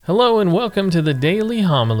Hello and welcome to the Daily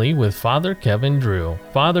Homily with Father Kevin Drew.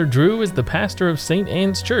 Father Drew is the pastor of St.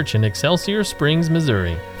 Anne's Church in Excelsior Springs,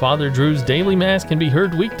 Missouri. Father Drew's daily mass can be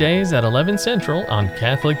heard weekdays at 11 Central on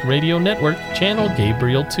Catholic Radio Network, channel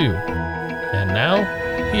Gabriel 2. And now,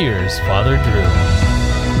 here's Father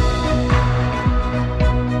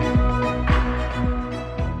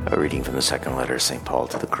Drew. A reading from the second letter of St. Paul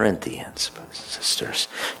to the Corinthians, brothers and sisters.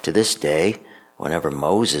 To this day, whenever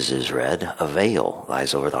Moses is read, a veil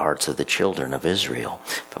lies over the hearts of the children of Israel.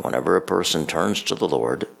 But whenever a person turns to the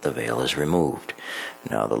Lord, the veil is removed.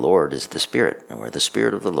 Now the Lord is the Spirit, and where the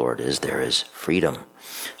Spirit of the Lord is, there is freedom.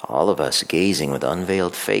 All of us, gazing with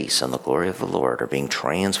unveiled face on the glory of the Lord, are being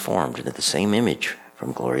transformed into the same image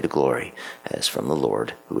from glory to glory, as from the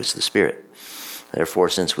Lord, who is the Spirit. Therefore,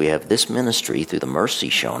 since we have this ministry through the mercy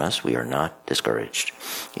shown us, we are not discouraged.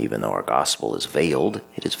 Even though our gospel is veiled,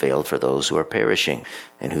 it is veiled for those who are perishing,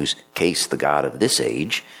 in whose case the God of this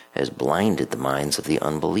age has blinded the minds of the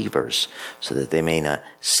unbelievers, so that they may not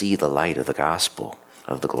see the light of the gospel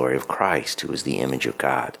of the glory of Christ, who is the image of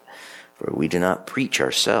God. For we do not preach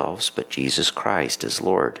ourselves, but Jesus Christ as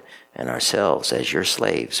Lord, and ourselves as your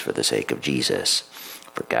slaves for the sake of Jesus.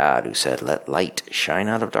 For God, who said, "Let light shine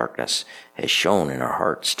out of darkness," has shone in our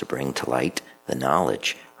hearts to bring to light the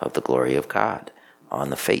knowledge of the glory of God on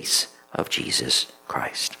the face of Jesus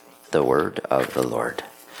Christ. The word of the Lord.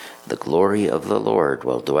 The glory of the Lord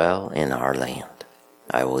will dwell in our land.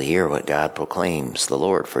 I will hear what God proclaims, the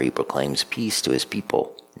Lord, for he proclaims peace to his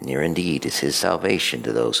people. Near indeed is his salvation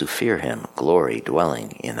to those who fear him, glory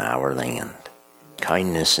dwelling in our land.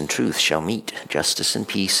 Kindness and truth shall meet, justice and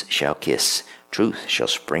peace shall kiss. Truth shall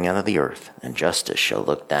spring out of the earth, and justice shall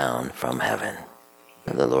look down from heaven.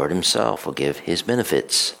 The Lord himself will give his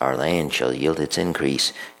benefits. Our land shall yield its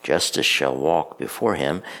increase. Justice shall walk before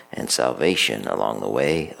him, and salvation along the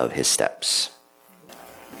way of his steps.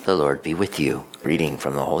 The Lord be with you. Reading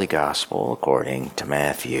from the Holy Gospel according to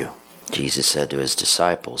Matthew. Jesus said to his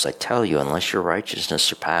disciples, "I tell you, unless your righteousness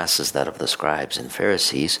surpasses that of the scribes and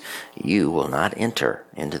Pharisees, you will not enter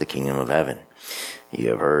into the kingdom of heaven.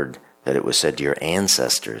 You have heard that it was said to your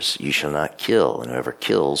ancestors, 'You shall not kill, and whoever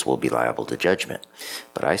kills will be liable to judgment.'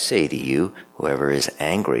 But I say to you, whoever is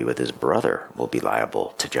angry with his brother will be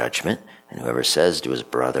liable to judgment, and whoever says to his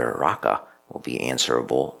brother, 'Raca,' will be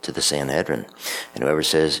answerable to the Sanhedrin, and whoever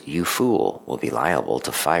says, 'You fool,' will be liable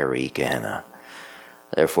to fiery Gehenna.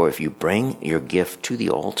 Therefore, if you bring your gift to the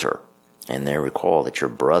altar, and there recall that your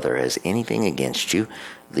brother has anything against you,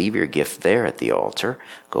 leave your gift there at the altar,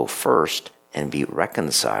 go first and be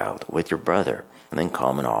reconciled with your brother, and then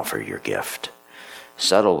come and offer your gift.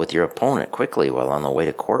 Settle with your opponent quickly while on the way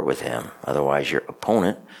to court with him. Otherwise your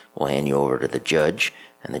opponent will hand you over to the judge,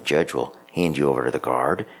 and the judge will hand you over to the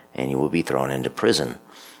guard, and you will be thrown into prison.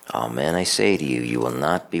 Amen, I say to you, you will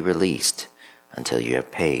not be released until you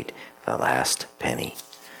have paid the last penny."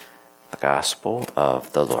 The Gospel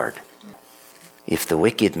of the Lord. If the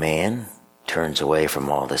wicked man turns away from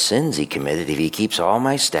all the sins he committed, if he keeps all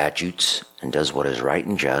my statutes and does what is right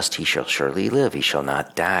and just, he shall surely live, he shall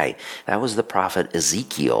not die. That was the prophet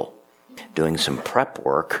Ezekiel doing some prep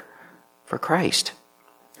work for Christ,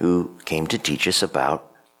 who came to teach us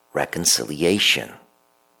about reconciliation.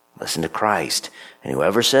 Listen to Christ. And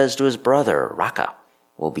whoever says to his brother, "Raca,"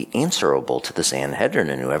 will be answerable to the Sanhedrin,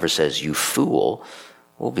 and whoever says, "You fool,"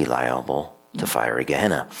 will be liable to fiery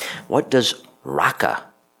Gehenna. What does Raca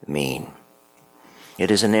mean? It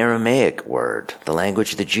is an Aramaic word, the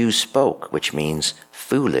language the Jews spoke, which means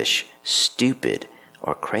foolish, stupid,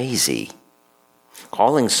 or crazy.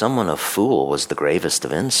 Calling someone a fool was the gravest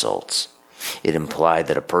of insults. It implied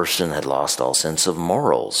that a person had lost all sense of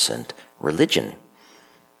morals and religion.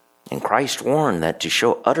 And Christ warned that to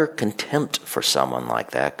show utter contempt for someone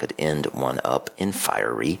like that could end one up in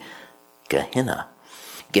fiery Gehenna.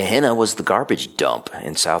 Gehenna was the garbage dump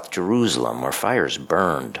in South Jerusalem where fires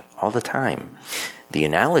burned all the time. The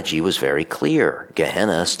analogy was very clear.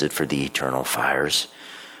 Gehenna stood for the eternal fires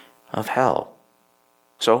of hell.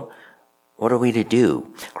 So, what are we to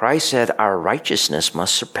do? Christ said our righteousness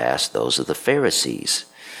must surpass those of the Pharisees,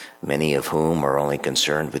 many of whom are only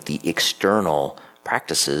concerned with the external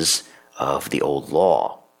practices of the old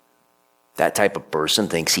law. That type of person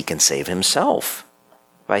thinks he can save himself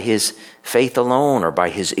by his faith alone or by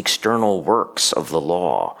his external works of the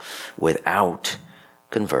law without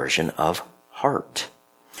conversion of heart.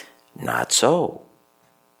 Not so.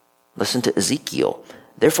 Listen to Ezekiel.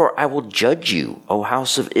 "Therefore I will judge you, O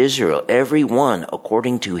house of Israel, every one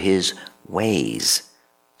according to his ways,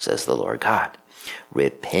 says the Lord God.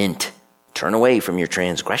 Repent, turn away from your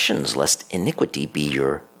transgressions, lest iniquity be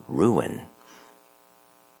your ruin."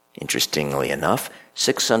 Interestingly enough,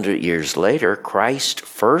 600 years later, Christ's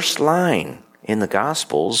first line in the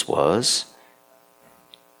Gospels was,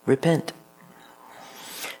 repent.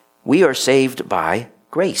 We are saved by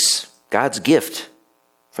grace, God's gift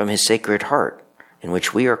from his sacred heart, in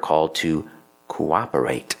which we are called to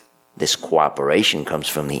cooperate. This cooperation comes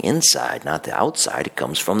from the inside, not the outside. It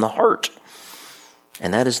comes from the heart.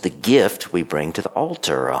 And that is the gift we bring to the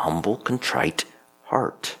altar, a humble, contrite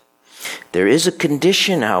heart. There is a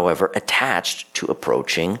condition, however, attached to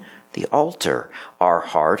approaching the altar. Our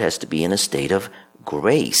heart has to be in a state of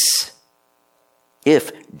grace.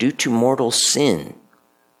 If, due to mortal sin,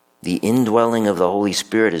 the indwelling of the Holy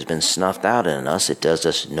Spirit has been snuffed out in us, it does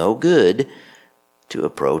us no good to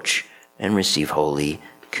approach and receive Holy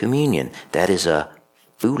Communion. That is a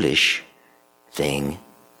foolish thing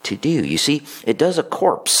to do. You see, it does a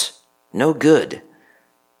corpse no good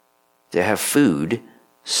to have food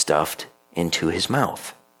stuffed into his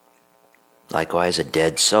mouth. Likewise, a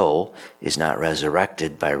dead soul is not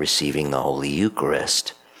resurrected by receiving the Holy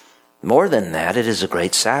Eucharist. More than that, it is a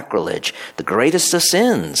great sacrilege, the greatest of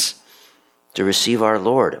sins, to receive our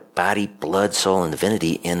Lord, body, blood, soul, and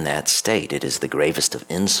divinity in that state. It is the gravest of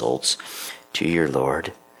insults to your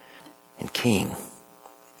Lord and King.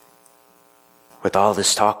 With all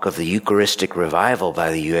this talk of the Eucharistic revival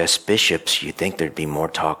by the U.S. bishops, you'd think there'd be more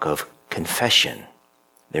talk of confession.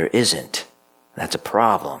 There isn't. That's a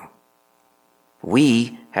problem.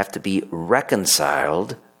 We have to be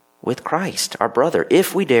reconciled with Christ, our brother,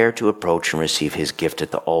 if we dare to approach and receive his gift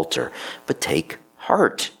at the altar. But take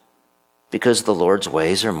heart, because the Lord's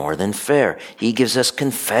ways are more than fair. He gives us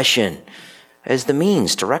confession as the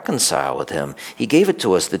means to reconcile with him. He gave it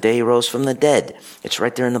to us the day he rose from the dead. It's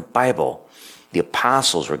right there in the Bible. The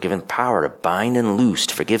apostles were given power to bind and loose,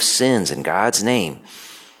 to forgive sins in God's name.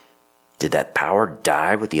 Did that power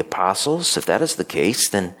die with the apostles? If that is the case,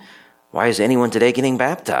 then why is anyone today getting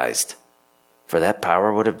baptized? For that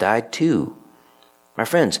power would have died too. My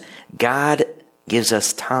friends, God gives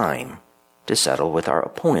us time to settle with our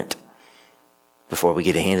opponent before we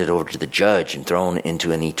get handed over to the judge and thrown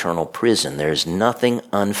into an eternal prison. There is nothing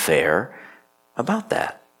unfair about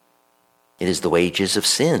that. It is the wages of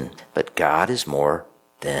sin, but God is more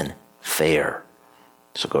than fair.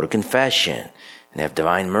 So go to confession and have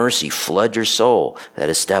divine mercy flood your soul. That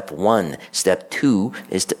is step one. Step two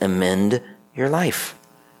is to amend your life.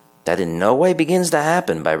 That in no way begins to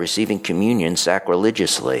happen by receiving communion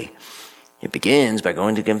sacrilegiously. It begins by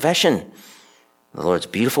going to confession. The Lord's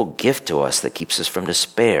beautiful gift to us that keeps us from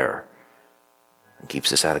despair and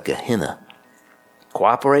keeps us out of Gehenna.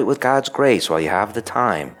 Cooperate with God's grace while you have the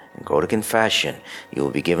time and go to confession. You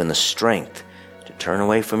will be given the strength to turn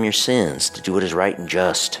away from your sins, to do what is right and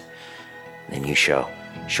just. Then you shall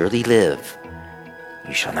surely live.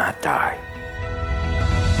 You shall not die.